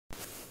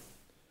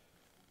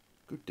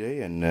Good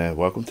day and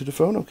welcome to the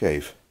Phono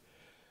Cave.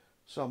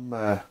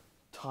 Some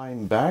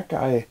time back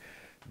I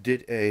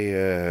did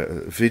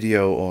a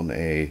video on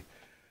a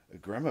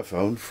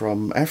gramophone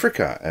from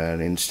Africa,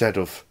 and instead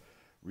of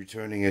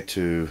returning it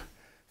to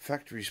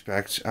factory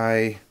specs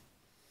I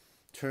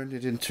turned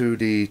it into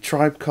the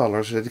tribe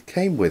colors that it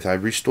came with. I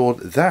restored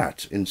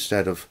that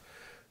instead of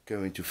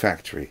going to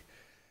factory.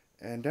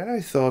 And then I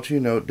thought,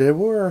 there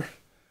were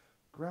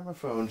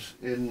gramophones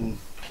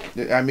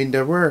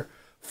there were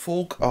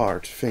folk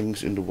art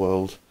things in the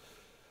world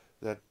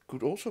that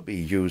could also be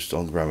used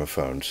on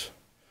gramophones.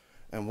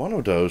 And one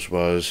of those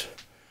was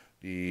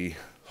the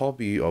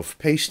hobby of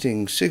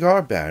pasting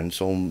cigar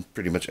bands on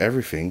pretty much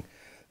everything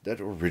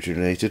that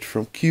originated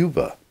from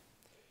Cuba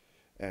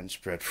and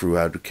spread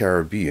throughout the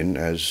Caribbean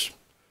as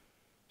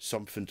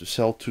something to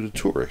sell to the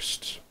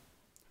tourists.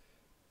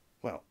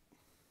 Well,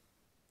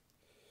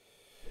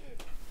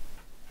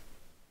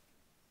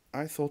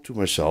 I thought to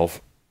myself,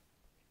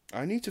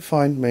 I need to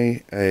find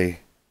me a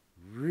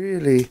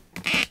really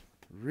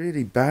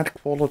bad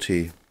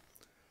quality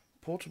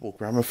portable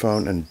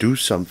gramophone and do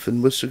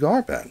something with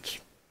cigar bands.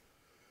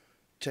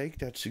 Take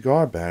that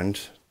cigar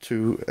band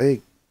to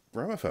a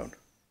gramophone.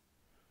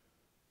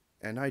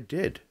 And I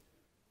did.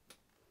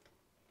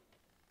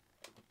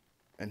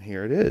 And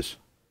here it is.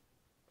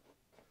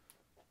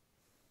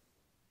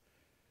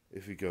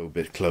 If we go a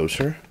bit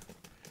closer.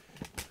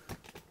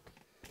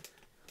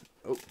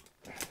 Oh,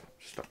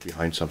 stuck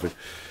behind something.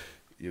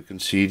 You can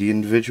see the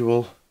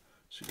individual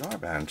cigar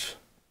bands.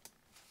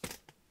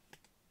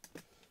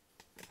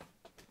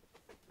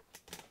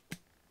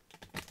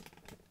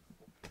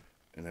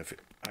 And if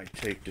I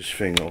take this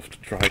thing off the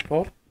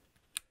tripod,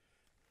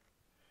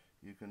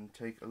 you can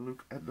take a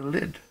look at the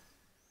lid.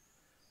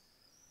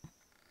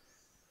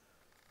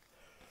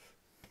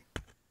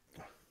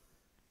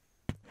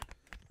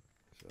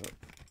 So,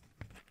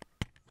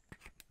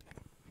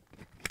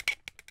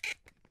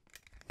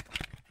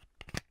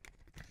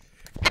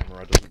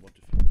 camera doesn't want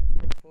to film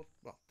the tripod.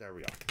 Well, there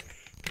we are.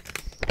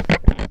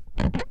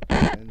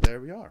 And there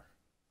we are.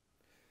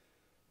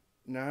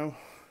 Now,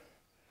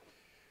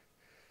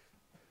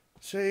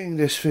 saying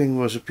this thing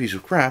was a piece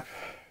of crap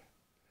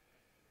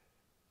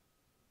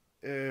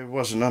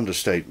was an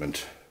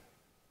understatement.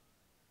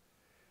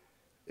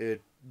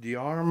 The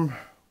arm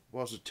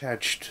was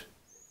attached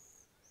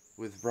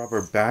with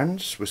rubber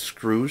bands with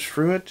screws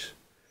through it,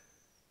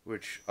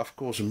 which of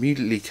course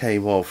immediately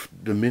came off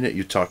the minute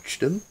you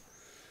touched them.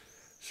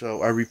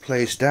 So I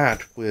replaced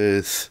that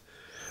with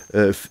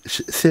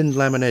thin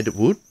laminated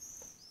wood,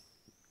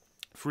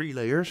 3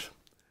 layers,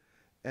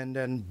 and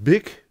then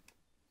big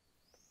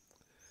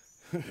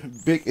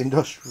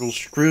industrial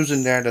screws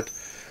in there that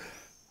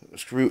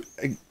screw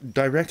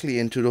directly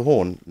into the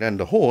horn. Then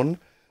the horn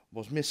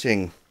was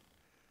missing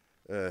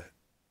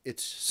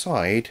its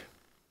side,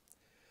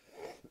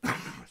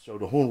 so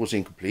the horn was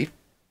incomplete.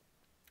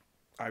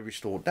 I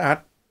restored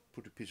that,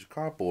 put a piece of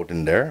cardboard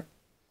in there,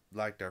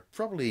 like there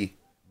probably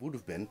would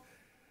have been,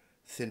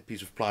 thin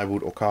piece of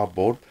plywood or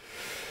cardboard,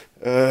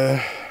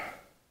 and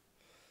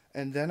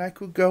then I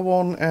could go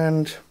on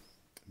and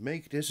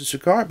make this a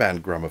cigar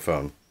band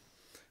gramophone.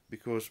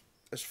 Because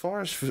as far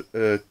as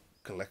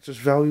collector's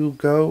value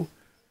go,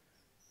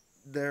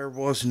 there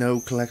was no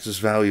collector's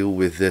value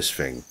with this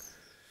thing.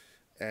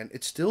 And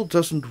it still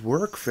doesn't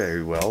work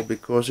very well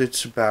because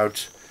it's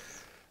about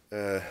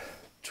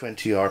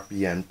 20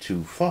 RPM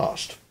too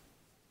fast.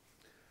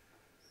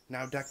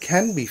 Now that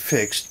can be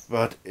fixed,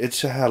 but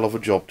it's a hell of a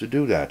job to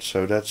do that.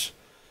 So that's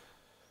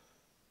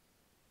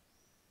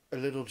a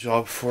little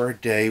job for a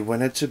day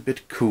when it's a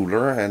bit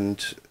cooler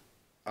and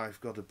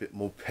I've got a bit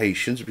more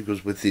patience,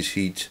 because with this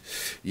heat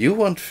you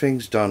want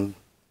things done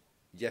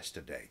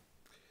yesterday.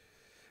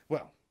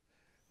 Well,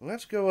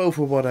 let's go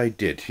over what I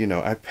did.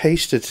 I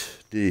pasted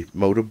the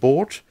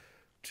motorboard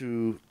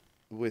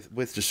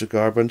with the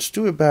cigar bands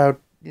to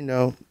about,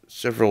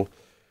 several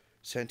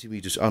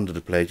centimeters under the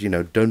plate.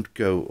 Don't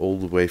go all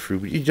the way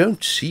through, but you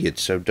don't see it,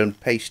 so don't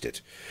paste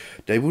it.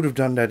 They would have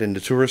done that in the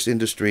tourist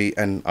industry,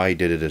 and I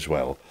did it as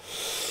well.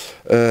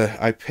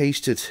 I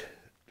pasted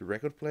the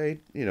record plate.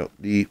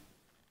 The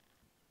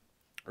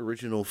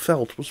original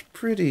felt was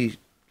pretty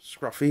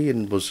scruffy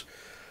and was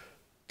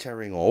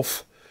tearing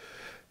off.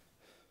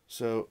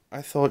 So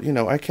I thought,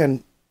 I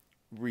can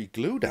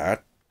re-glue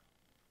that,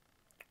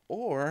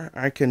 or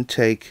I can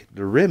take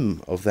the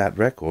rim of that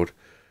record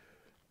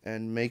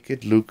and make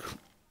it look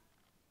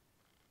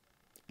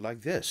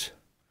like this.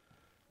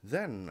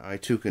 Then I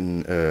took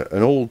an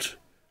old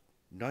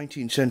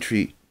 19th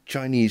century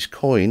Chinese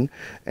coin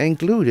and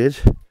glued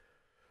it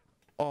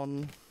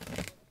on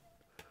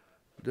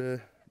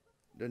the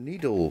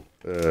needle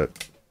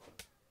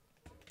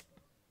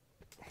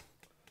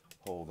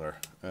holder.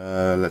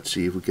 Let's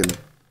see if we can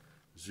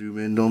zoom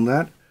in on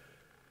that.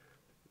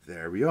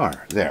 There we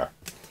are. There.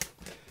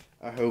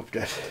 I hope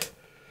that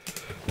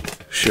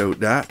showed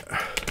that.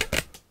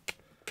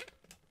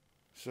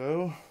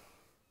 So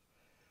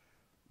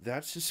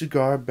that's the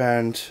cigar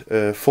band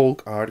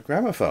folk art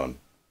gramophone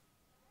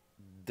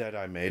that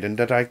I made and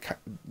that I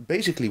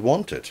basically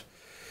wanted.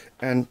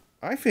 and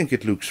I think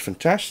it looks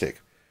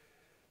fantastic.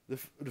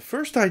 The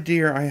first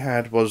idea I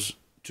had was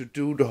to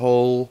do the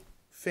whole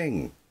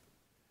thing,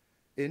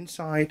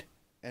 inside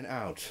and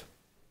out.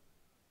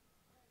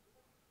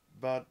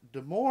 But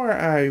the more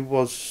I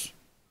was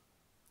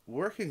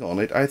working on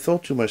it, I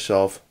thought to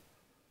myself,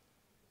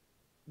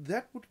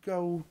 that would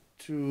go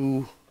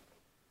to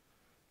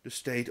the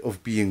state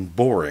of being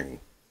boring.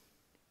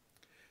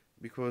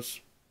 Because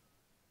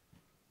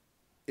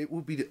it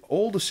would be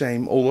all the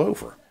same all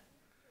over.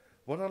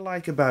 What I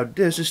like about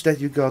this is that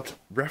you got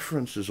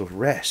references of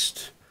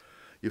rest.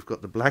 You've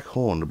got the black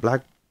horn, the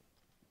black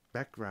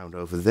background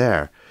over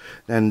there.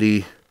 Then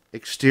the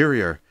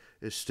exterior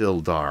is still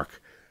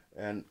dark.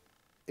 And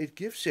it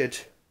gives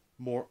it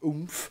more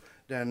oomph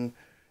than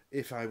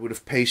if I would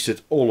have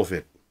pasted all of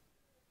it.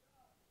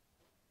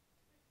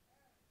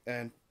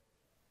 And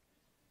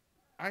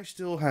I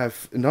still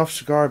have enough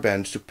cigar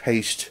bands to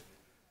paste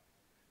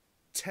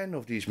 10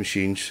 of these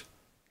machines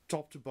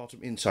top to bottom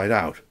inside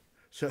out.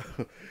 So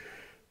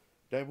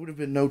there would have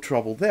been no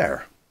trouble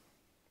there.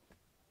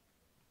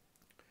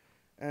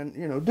 And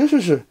you know, this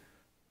is a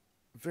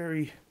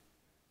very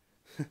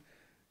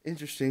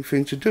interesting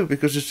thing to do,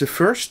 because it's the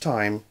first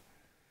time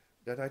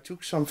that I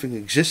took something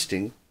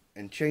existing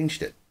and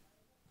changed it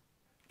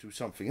to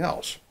something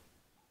else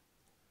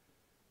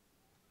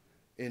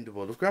in the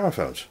world of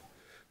gramophones.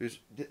 Because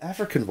the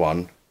African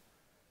one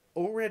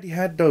already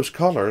had those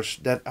colors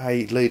that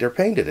I later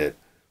painted it.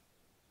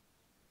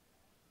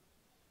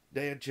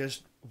 They had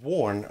just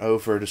worn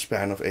over the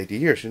span of 80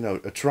 years. You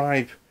know, a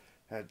tribe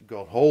had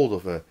got hold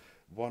of a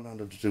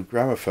 102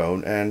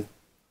 gramophone, and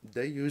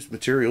they used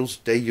materials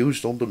they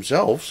used on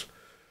themselves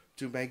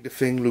to make the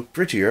thing look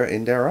prettier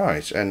in their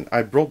eyes. And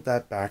I brought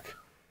that back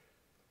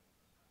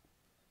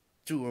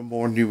to a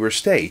more newer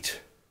state.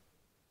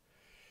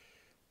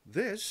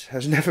 This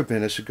has never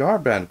been a cigar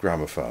band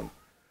gramophone.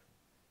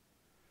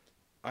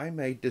 I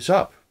made this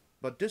up,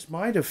 but this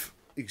might have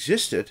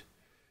existed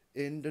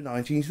in the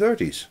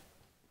 1930s.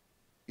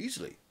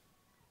 Easily.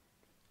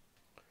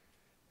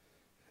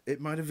 It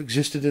might have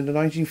existed in the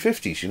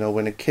 1950s, you know,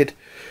 when a kid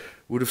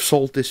would have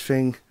sold this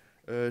thing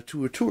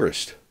to a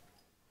tourist.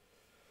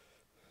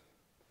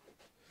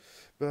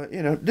 But,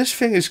 you know, this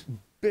thing is a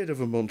bit of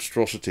a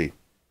monstrosity.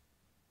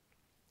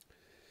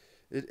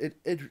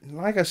 It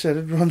like I said,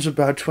 it runs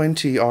about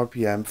 20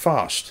 RPM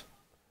fast.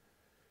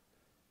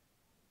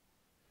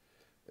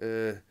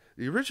 The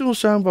original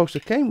soundbox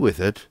that came with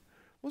it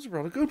was a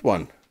rather good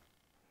one.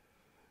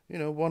 You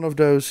know, one of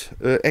those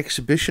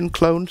exhibition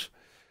clones.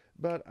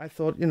 But I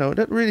thought, you know,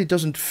 that really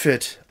doesn't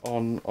fit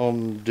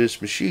on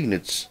this machine.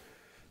 It's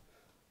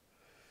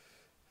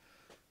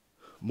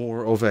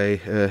more of a,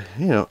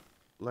 you know,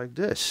 like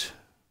this.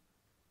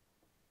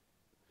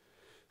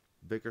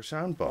 Bigger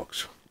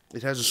soundbox.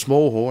 It has a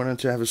small horn, and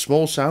to have a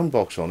small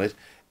soundbox on it,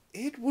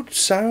 it would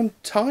sound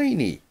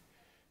tiny.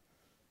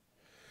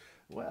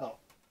 Well,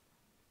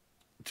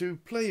 to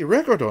play a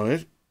record on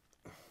it,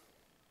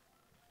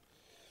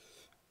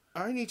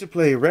 I need to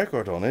play a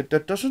record on it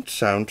that doesn't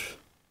sound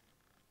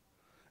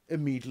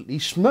immediately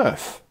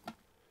smurf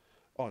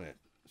on it.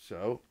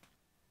 So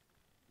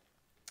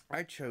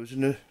I've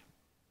chosen a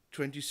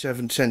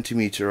 27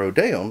 centimeter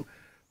Odeon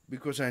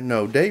because I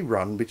know they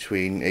run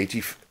between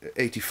 85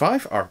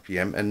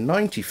 RPM and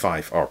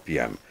 95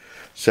 RPM.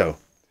 So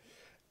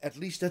at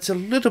least that's a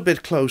little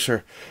bit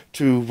closer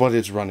to what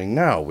it's running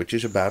now, which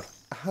is about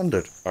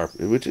 100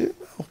 RPM. Which is,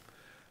 well,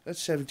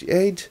 that's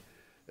 78,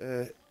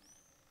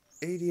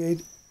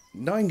 88,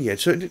 98.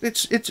 So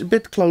it's a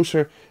bit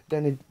closer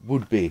than it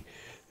would be.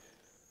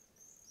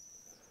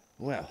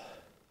 Well,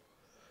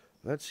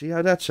 let's see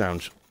how that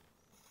sounds.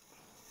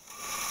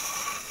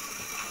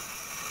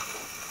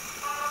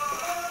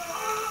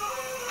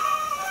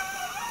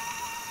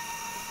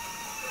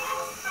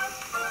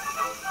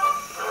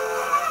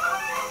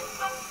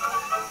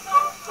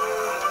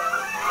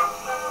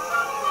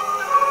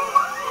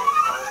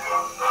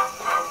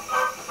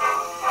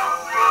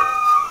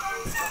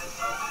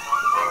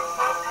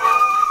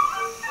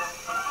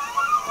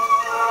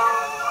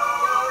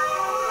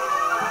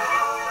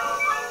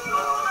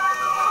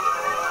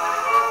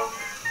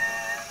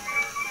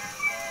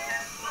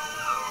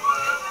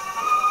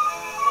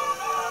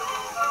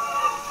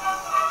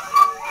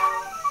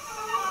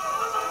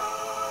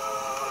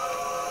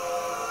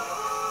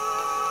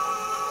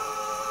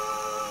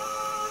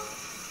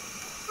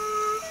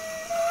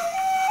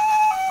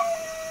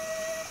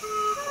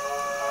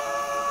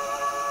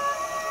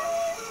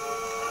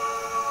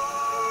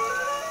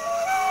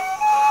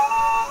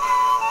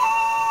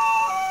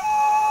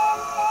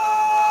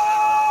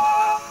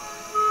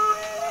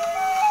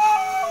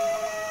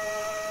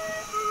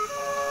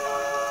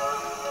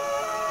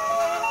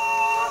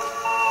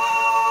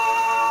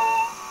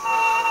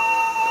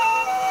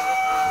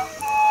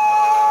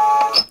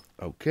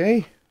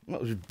 Okay,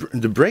 well,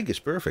 the break is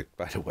perfect,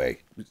 by the way.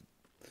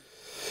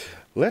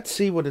 Let's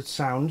see what it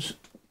sounds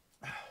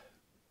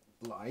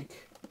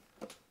like.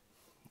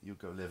 You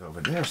go live over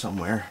there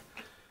somewhere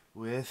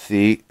with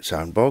the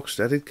sound box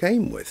that it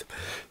came with.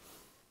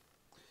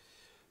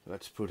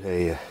 Let's put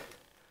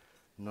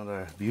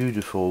another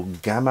beautiful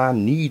gamma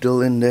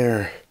needle in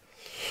there,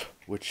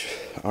 which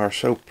are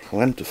so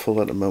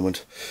plentiful at the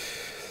moment.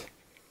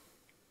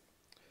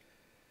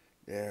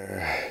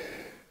 There,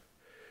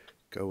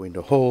 go in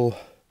the hole.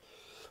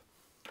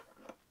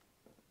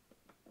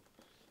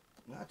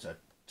 That's a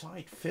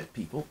tight fit,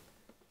 people.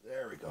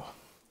 There we go.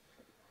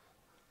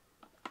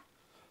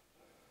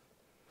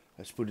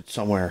 Let's put it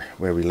somewhere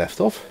where we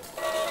left off.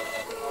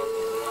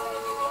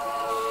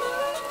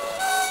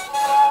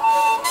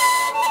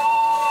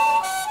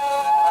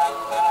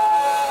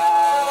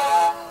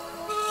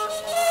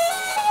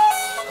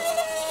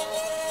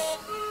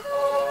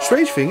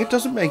 Strange thing, it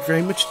doesn't make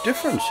very much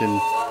difference in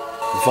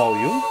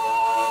volume.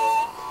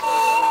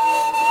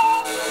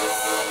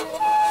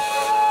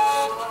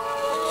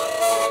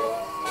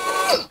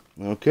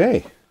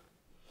 Okay.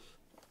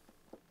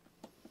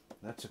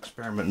 That's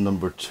experiment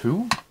number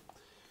 2.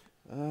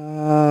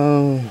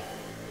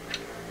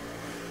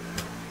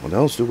 What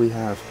else do we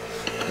have?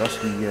 That's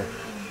the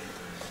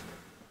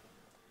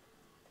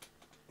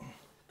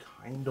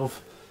kind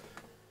of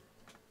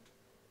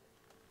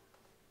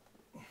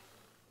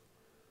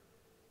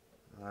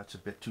that's a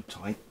bit too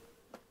tight.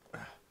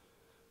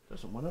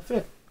 Doesn't want to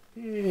fit.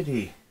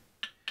 Pity.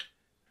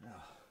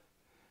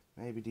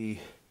 Maybe the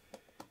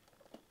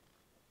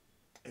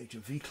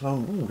HMV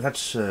clone. Ooh,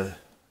 that's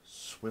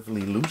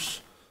swivelly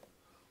loose.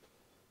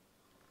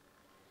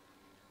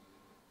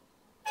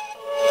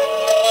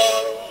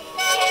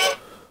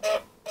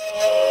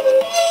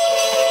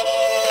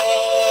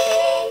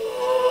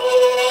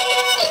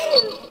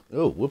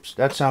 Oh, whoops,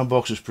 that sound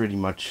box is pretty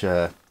much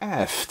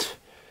aft.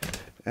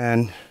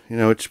 And, you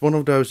know, it's one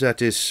of those that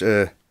is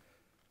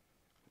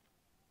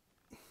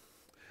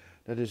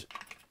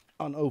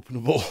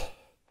unopenable.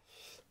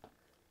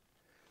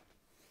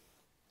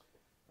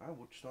 I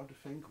would start to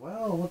think,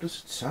 well, what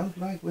does it sound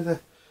like with a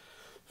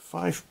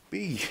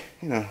 5B,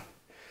 you know.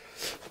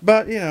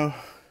 But, you know,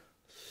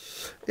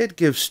 it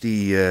gives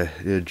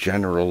the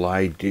general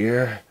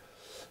idea.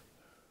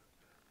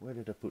 Where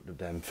did I put the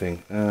damn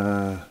thing?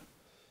 No,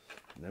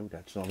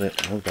 that's not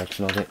it. No, that's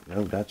not it.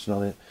 No, that's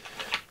not it.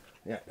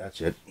 Yeah, that's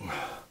it.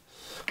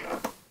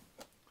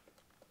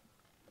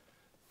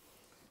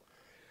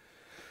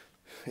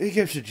 It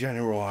gives a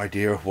general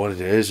idea of what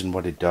it is and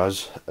what it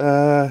does.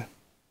 Yeah,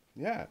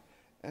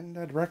 and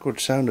that record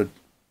sounded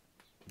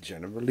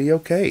generally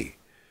okay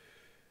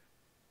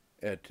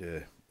at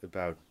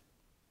about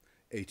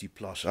 80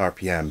 plus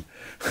RPM.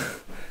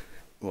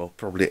 Well,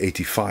 probably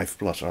 85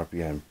 plus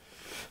RPM.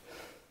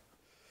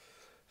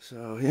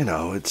 So, you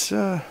know, it's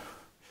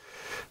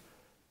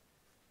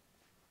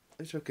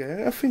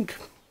okay. I think,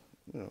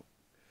 you know,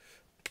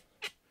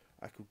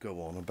 I could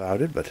go on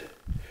about it, but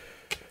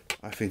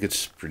I think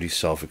it's pretty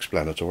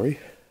self-explanatory.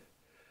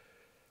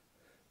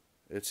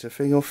 It's a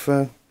thing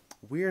of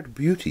weird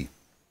beauty,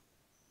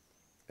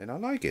 and I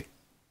like it,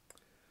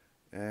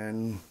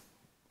 and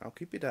I'll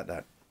keep it at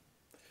that.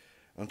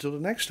 Until the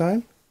next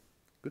time,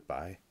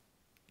 goodbye.